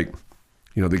hand, it's like,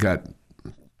 they got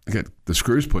the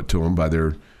screws put to them by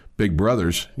their big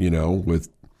brothers, with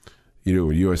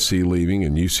USC leaving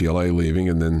and UCLA leaving,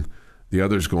 and then the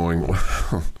others going,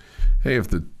 well, hey, if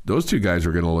those 2 guys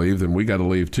are going to leave, then we got to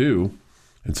leave too.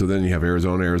 And so then you have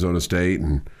Arizona State,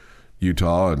 and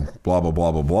Utah, and blah blah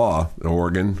blah blah blah.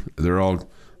 Oregon, they're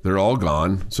all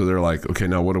gone. So they're like, okay,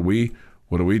 now what do we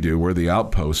do? We're the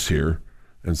outposts here,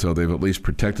 And so they've at least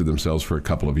protected themselves for a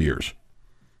couple of years,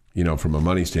 from a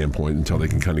money standpoint, until they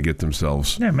can kind of get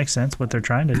themselves Yeah, it makes sense what they're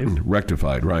trying to do.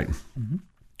 rectified, right?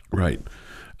 Right.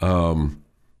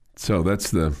 So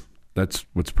that's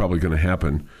what's probably going to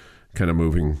happen, kind of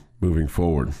moving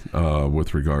forward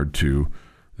with regard to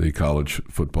the college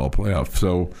football playoff.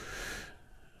 So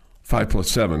 5 plus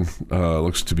 7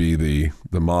 looks to be the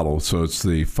model. So it's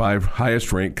the 5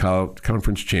 highest ranked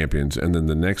conference champions, and then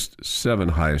the next 7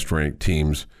 highest ranked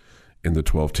teams in the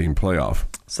 12-team playoff.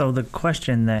 So the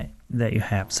question that you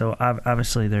have, so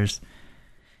obviously there's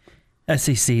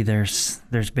SEC, there's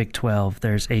Big 12,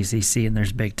 there's ACC, and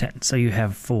there's Big 10. So you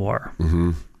have 4.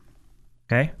 Mm-hmm.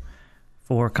 Okay?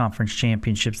 4 conference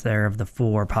championships there of the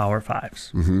 4 Power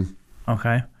Fives. Mm-hmm.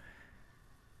 Okay?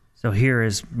 So here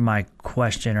is my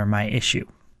question or my issue.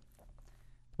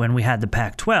 When we had the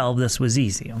Pac-12, this was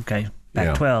easy. Okay?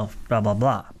 Pac-12, blah, blah,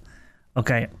 blah.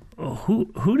 Okay,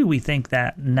 who do we think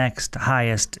that next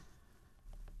highest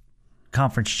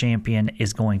conference champion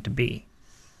is going to be?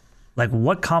 Like,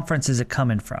 what conference is it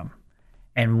coming from?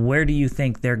 And where do you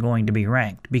think they're going to be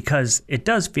ranked? Because it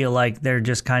does feel like they're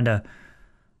just kind of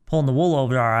pulling the wool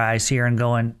over our eyes here and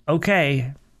going,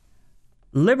 okay,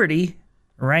 Liberty,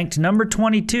 ranked number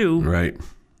 22, right?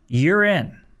 You're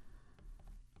in.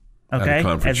 Okay,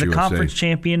 as a USA. conference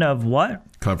champion of what?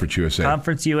 Conference USA.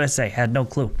 Conference USA. Had no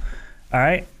clue. All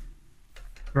right.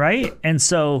 Right? And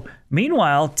so,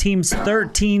 meanwhile, teams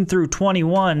 13 through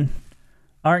 21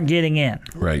 aren't getting in.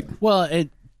 Right. Well,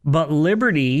 But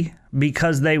Liberty,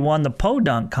 because they won the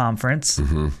Podunk Conference,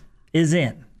 is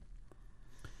in.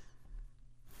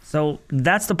 So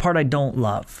that's the part I don't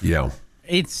love. Yeah.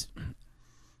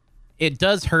 It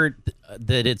does hurt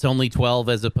that it's only 12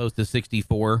 as opposed to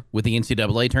 64 with the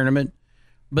NCAA tournament,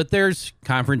 but there's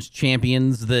conference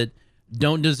champions that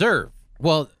don't deserve.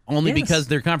 Well, only because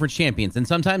they're conference champions, and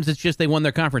sometimes it's just they won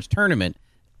their conference tournament,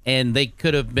 and they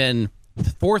could have been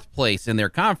 4th place in their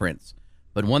conference,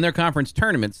 but won their conference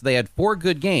tournaments. They had 4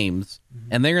 good games,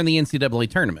 and they're in the NCAA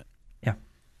tournament. Yeah.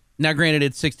 Now, granted,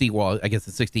 it's 60. Well, I guess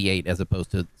it's 68 as opposed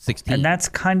to 16. And that's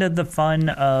kind of the fun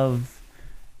of.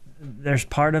 There's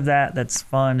part of that that's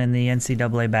fun in the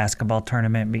NCAA basketball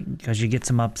tournament because you get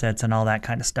some upsets and all that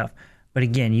kind of stuff. But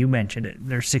again, you mentioned it.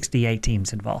 There's 68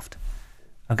 teams involved.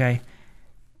 Okay?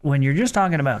 When you're just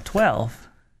talking about 12,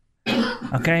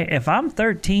 okay, if I'm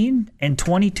 13 and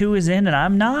 22 is in and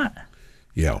I'm not,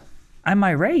 Yeah. I'm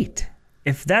irate.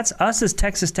 If that's us as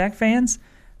Texas Tech fans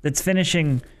that's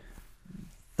finishing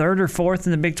 3rd or 4th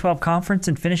in the Big 12 Conference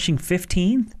and finishing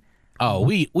 15th, oh,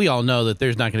 we all know that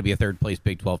there's not going to be a 3rd place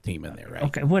Big 12 team in there, right?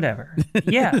 okay, whatever.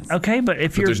 Yeah, okay, but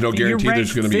if there's no guarantee you're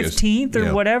there's ranked gonna be a- 15th or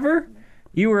yeah. whatever,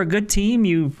 you were a good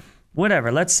team,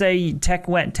 whatever. Let's say Tech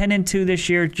went 10-2 this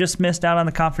year, just missed out on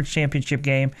the conference championship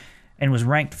game, and was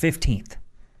ranked 15th.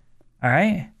 All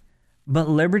right? But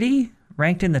Liberty,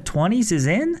 ranked in the 20s, is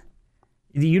in?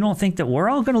 You don't think that we're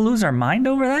all going to lose our mind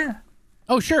over that?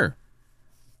 Oh, sure.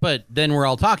 But then we're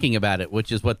all talking about it,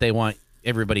 which is what they want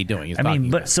everybody doing.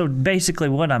 So basically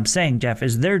what I'm saying, Jeff,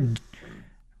 is I'm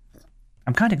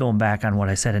kind of going back on what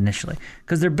I said initially,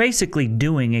 because they're basically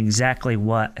doing exactly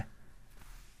what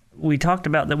we talked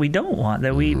about that we don't want,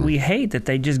 that we hate, that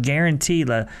they just guarantee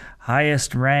the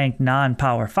highest ranked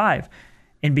non-Power 5.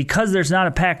 And because there's not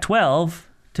a Pac-12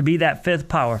 to be that 5th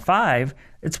Power 5,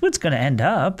 it's what's going to end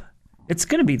up. It's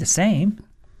going to be the same.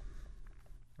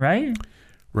 Right?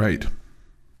 Right.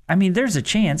 I mean, there's a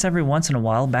chance every once in a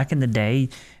while, back in the day,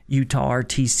 Utah or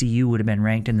TCU would have been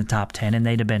ranked in the top 10 and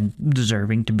they'd have been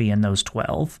deserving to be in those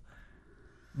 12.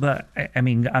 But, I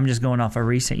mean, I'm just going off of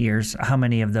recent years. How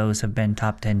many of those have been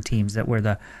top 10 teams that were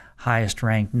the highest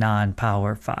ranked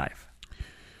non-Power 5?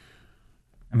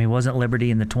 I mean, wasn't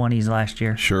Liberty in the 20s last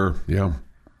year? Sure, yeah.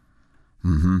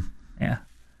 Yeah.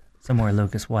 Somewhere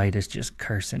Lucas White is just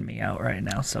cursing me out right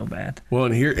now so bad. Well,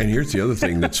 and here's the other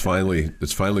thing that's finally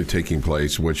taking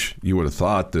place, which you would have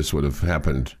thought this would have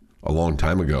happened a long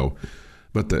time ago,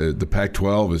 but the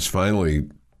Pac-12 is finally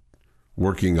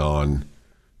working on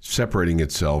separating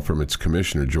itself from its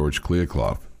commissioner, George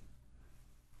Kliavkoff,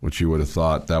 which you would have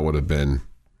thought that would have been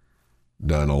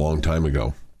done a long time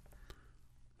ago.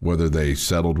 Whether they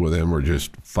settled with him or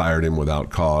just fired him without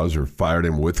cause or fired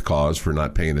him with cause for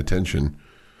not paying attention.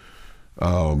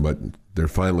 But they're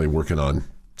finally working on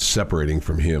separating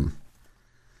from him,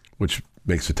 which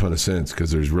makes a ton of sense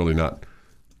because there's really not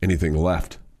anything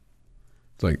left.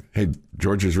 It's like, hey,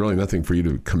 George, there's really nothing for you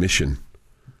to commission.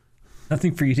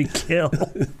 Nothing for you to kill.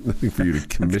 Nothing for you to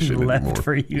commission Nothing left anymore.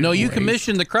 for you No, to you waste.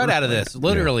 commissioned the crud out of this.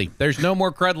 Literally. There's no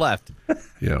more crud left.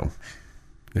 Yeah.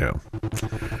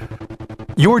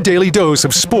 your daily dose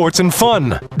of sports and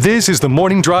fun. This is the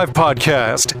Morning Drive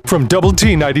Podcast from Double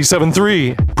T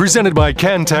 97.3, presented by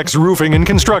Cantex Roofing and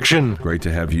Construction. Great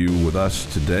to have you with us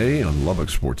today on Lubbock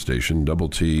Sports Station, Double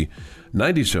T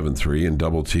 97.3 and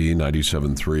Double T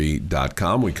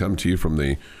 97.3.com. We come to you from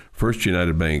the First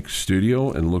United Bank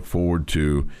studio and look forward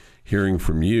to hearing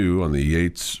from you on the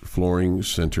Yates Flooring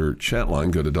Center chat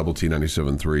line. Go to Double T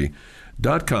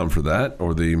 97.3.com for that,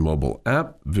 or the mobile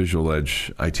app. Visual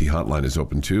Edge IT hotline is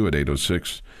open too at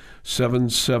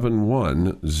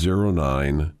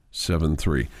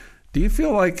 806-771-0973. Do you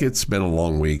feel like it's been a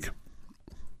long week?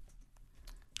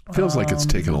 Feels like it's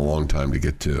taken a long time to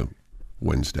get to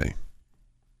Wednesday.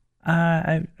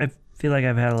 I feel like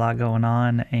I've had a lot going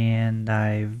on, and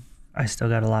I still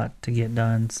got a lot to get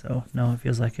done. So no, it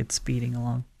feels like it's speeding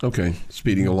along. Okay,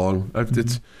 speeding along.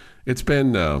 It's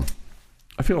been.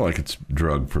 I feel like it's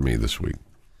drug for me this week.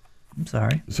 I'm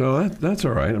sorry. So that's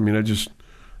all right. I mean, I just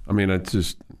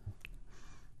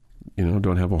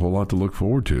don't have a whole lot to look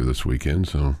forward to this weekend.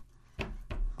 So,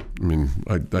 I mean,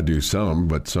 I do some,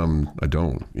 but some I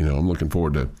don't. I'm looking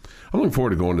forward to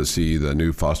going to see the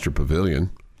new Foster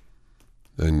Pavilion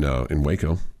in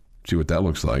Waco. See what that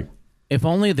looks like. If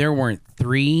only there weren't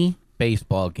 3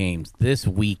 baseball games this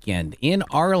weekend in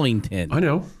Arlington. I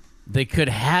know. They could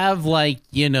have,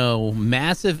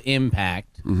 massive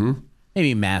impact. Mm-hmm.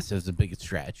 Maybe massive is a big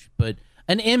stretch, but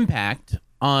an impact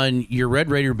on your Red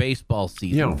Raider baseball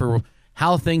season for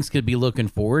how things could be looking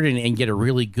forward and get a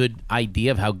really good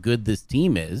idea of how good this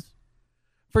team is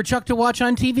for Chuck to watch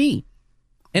on TV.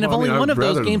 And if only one of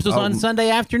those games was on Sunday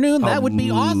afternoon, that would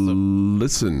be awesome.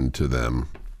 Listen to them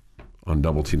on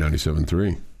Double T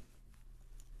 97.3.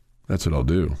 That's what I'll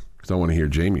do, because I want to hear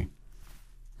Jamie.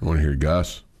 I want to hear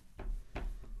Gus.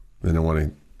 Then I want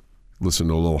to listen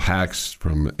to a little hacks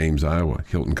from Ames, Iowa,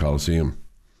 Hilton Coliseum.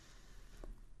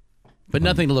 But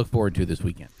nothing to look forward to this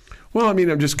weekend. Well, I mean,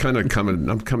 I'm just kind of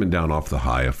coming down off the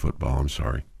high of football. I'm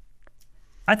sorry.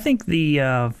 I think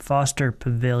the Foster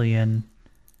Pavilion,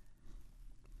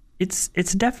 it's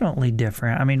definitely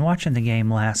different. I mean, watching the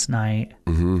game last night,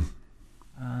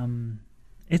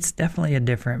 it's definitely a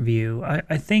different view.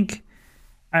 I think,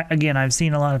 again, I've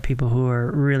seen a lot of people who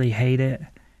really hate it.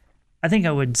 I think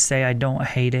I would say I don't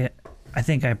hate it. I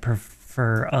think I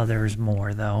prefer others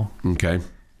more, though. Okay.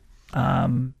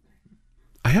 I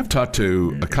have talked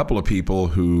to a couple of people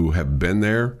who have been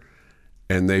there,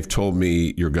 and they've told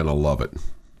me you're going to love it.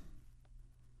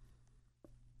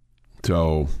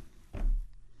 So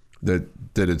that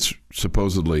it's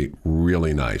supposedly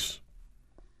really nice.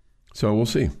 So we'll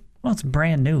see. Well, it's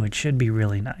brand new. It should be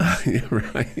really nice. Yeah,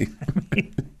 right.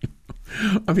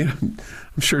 I mean, I'm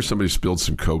sure somebody spilled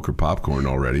some Coke or popcorn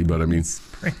already, but I mean, it's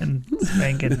brand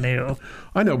spanking new.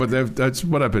 I know, but that's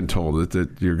what I've been told,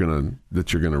 that you're gonna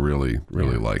really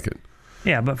like it.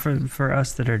 Yeah, but for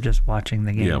us that are just watching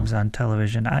the games on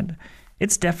television,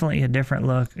 it's definitely a different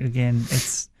look. Again,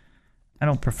 I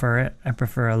don't prefer it. I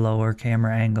prefer a lower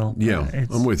camera angle. Yeah,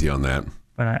 I'm with you on that.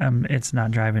 But it's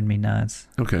not driving me nuts.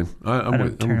 Okay, I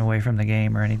don't turn away from the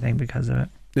game or anything because of it.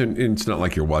 And it's not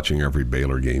like you're watching every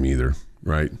Baylor game either,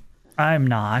 right? I'm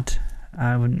not.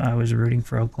 I was rooting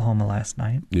for Oklahoma last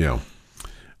night. Yeah.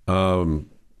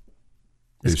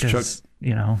 Because,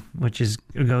 which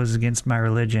goes against my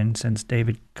religion, since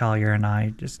David Collier and I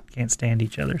just can't stand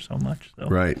each other so much. So.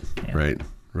 Right.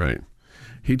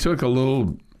 He took a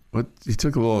little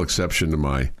exception to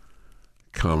my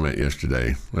comment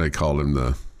yesterday when I called him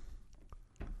I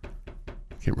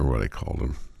can't remember what I called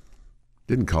him.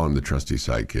 Didn't call him the trusty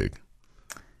sidekick.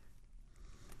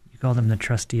 You called him the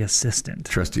trusty assistant.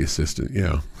 Trusty assistant,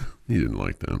 yeah. He didn't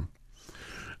like that.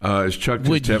 Is Chuck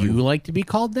Would you like to be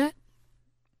called that?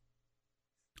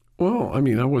 Well, I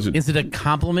mean, I wasn't. Is it a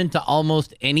compliment to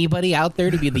almost anybody out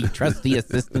there to be the trusty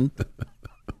assistant?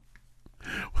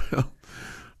 Well,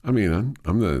 I mean,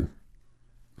 I'm the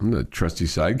trusty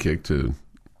sidekick to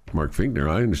Mark Finkner.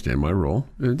 I understand my role.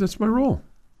 That's my role.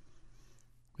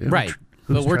 Yeah. Right.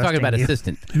 But we're talking about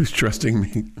assistant. Who's trusting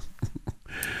me?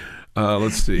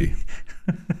 Let's see.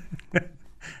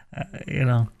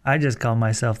 I just call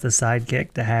myself the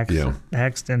sidekick to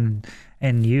Hexton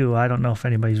and you. I don't know if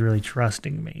anybody's really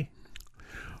trusting me.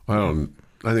 I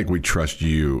think we trust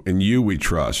you, and you we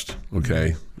trust.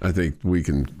 Okay, I think we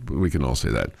can all say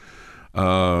that.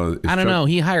 I don't know.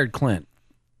 He hired Clint.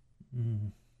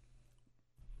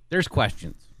 There's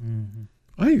questions.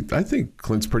 I think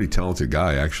Clint's a pretty talented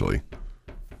guy, actually.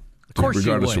 Of course,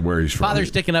 regardless of where he's from. Father's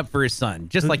sticking up for his son,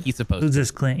 just like he's supposed to. Who's this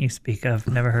Clint you speak of?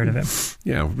 Never heard of him.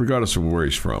 Yeah, regardless of where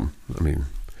he's from. I mean,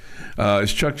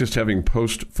 Is Chuck just having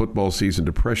post-football season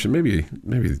depression? Maybe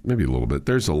a little bit.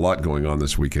 There's a lot going on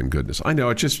this weekend. Goodness, I know.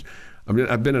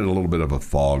 I've been in a little bit of a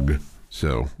fog,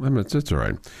 so it's all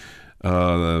right.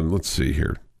 Let's see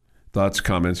here. Thoughts,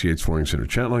 comments, Yates Flooring Center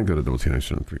chat line. Go to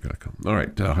WT973.com. All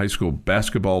right, high school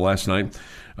basketball last night.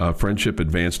 Friendship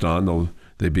advanced on.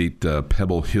 They beat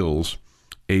Pebble Hills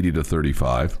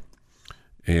 80-35.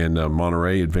 And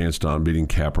Monterey advanced on, beating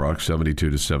Caprock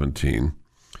 72-17.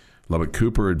 Lubbock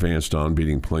Cooper advanced on,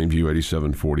 beating Plainview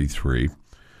 87-43.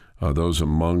 Those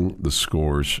among the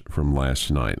scores from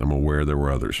last night. I'm aware there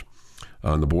were others.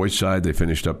 On the boys' side, they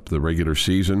finished up the regular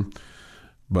season.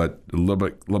 But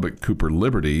Lubbock Cooper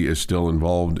Liberty is still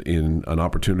involved in an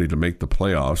opportunity to make the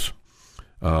playoffs.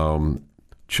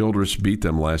 Childress beat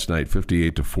them last night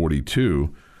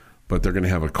 58-42, but they're going to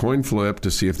have a coin flip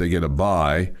to see if they get a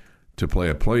bye to play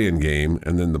a play-in game,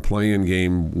 and then the play-in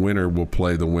game winner will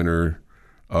play the winner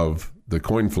of the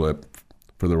coin flip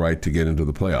for the right to get into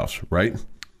the playoffs, right?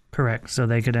 Correct. So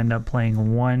they could end up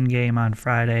playing one game on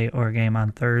Friday or a game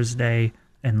on Thursday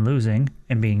and losing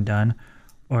and being done,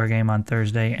 or a game on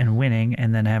Thursday and winning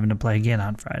and then having to play again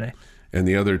on Friday. And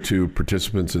the other two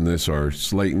participants in this are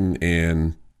Slayton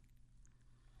and...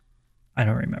 I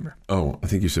don't remember. Oh, I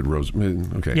think you said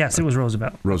Roosevelt. Okay. Yes, it was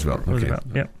Roosevelt. Roosevelt. Okay. Roosevelt,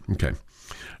 yep. Okay.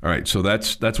 All right, so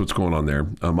that's what's going on there.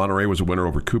 Monterey was a winner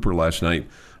over Cooper last night.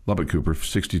 Lubbock Cooper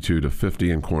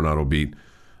 62-50, and Coronado beat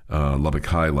Lubbock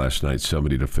High last night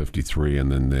 70-53,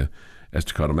 and then the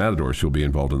Estacado Matadors, who will be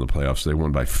involved in the playoffs, they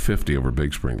won by 50 over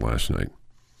Big Spring last night.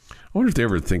 I wonder if they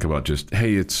ever think about just,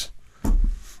 hey,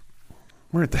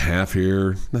 we're at the half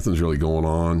here. Nothing's really going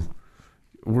on.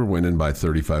 We're winning by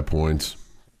 35 points.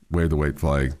 Wave the white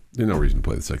flag. There's no reason to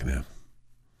play the second half.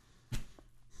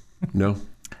 No?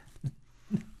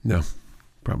 No,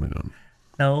 probably not.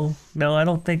 No, I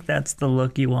don't think that's the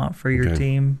look you want for your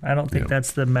team. I don't think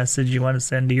that's the message you want to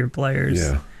send to your players.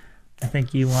 Yeah. I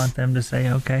think you want them to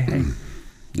say, okay, hey,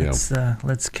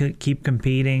 let's keep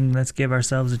competing. Let's give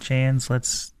ourselves a chance.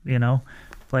 Let's,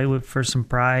 play for some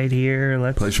pride here.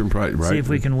 Let's play some pride, right? See if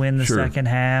we can win the second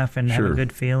half and have a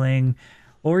good feeling.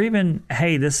 Or even,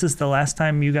 hey, this is the last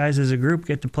time you guys as a group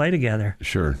get to play together.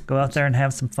 Sure. Go out there and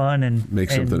have some fun and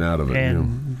make something out of it.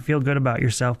 And feel good about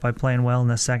yourself by playing well in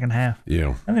the second half.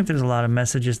 Yeah. I think there's a lot of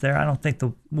messages there. I don't think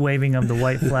the waving of the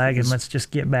white flag and let's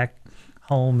just get back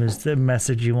home is the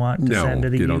message you want to send to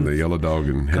the youth. Get on the yellow dog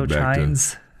and head Coach back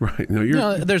Heinz. to... Right.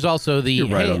 No, there's also the,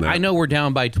 right hey, on that. I know we're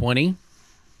down by 20.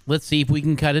 Let's see if we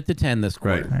can cut it to 10 this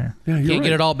quarter. Right. Yeah, Can't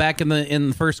get it all back in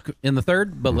the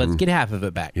third, but let's get half of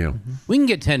it back. Yeah. We can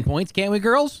get 10 points, can't we,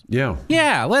 girls? Yeah.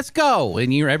 Yeah, let's go.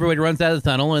 And everybody runs out of the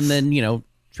tunnel and then,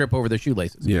 trip over their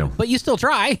shoelaces. Yeah. But you still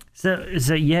try. So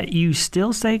yet you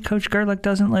still say Coach Gerlich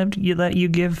doesn't let you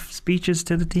give speeches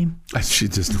to the team? She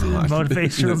does not.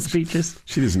 Motivational speeches?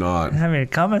 She does not. I mean,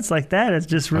 comments like that, it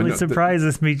just really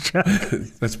surprises me, Chuck.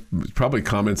 That's probably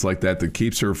comments like that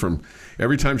keeps her from,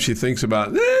 every time she thinks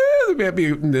about,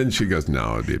 and then she goes,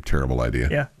 no, it'd be a terrible idea.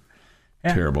 Yeah.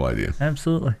 Terrible idea.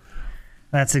 Absolutely.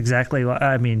 That's exactly what,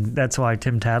 that's why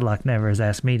Tim Tadlock never has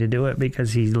asked me to do it,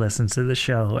 because he listens to the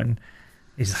show and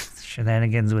he's like,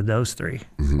 shenanigans with those three.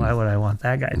 Mm-hmm. Why would I want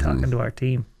that guy talking to our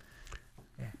team?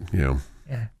 Yeah.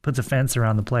 Yeah. Puts a fence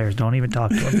around the players. Don't even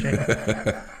talk to them,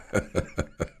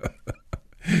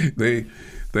 Jake.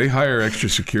 They hire extra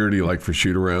security like for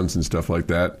shoot arounds and stuff like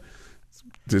that.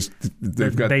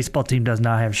 The baseball team does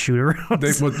not have shoot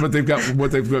arounds. What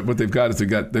they've got is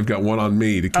they've got one on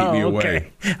me to keep me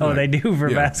away. Oh, right. They do for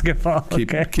basketball.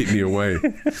 Keep me away.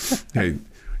 Hey,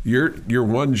 your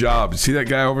one job. See that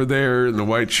guy over there in the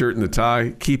white shirt and the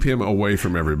tie? Keep him away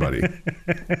from everybody.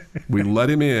 We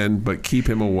let him in, but keep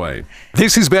him away.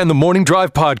 This has been the Morning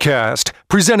Drive Podcast,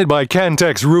 presented by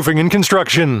Cantex Roofing and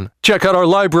Construction. Check out our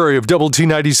library of Double T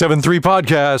 97.3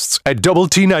 podcasts at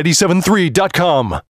doublet97.3.com.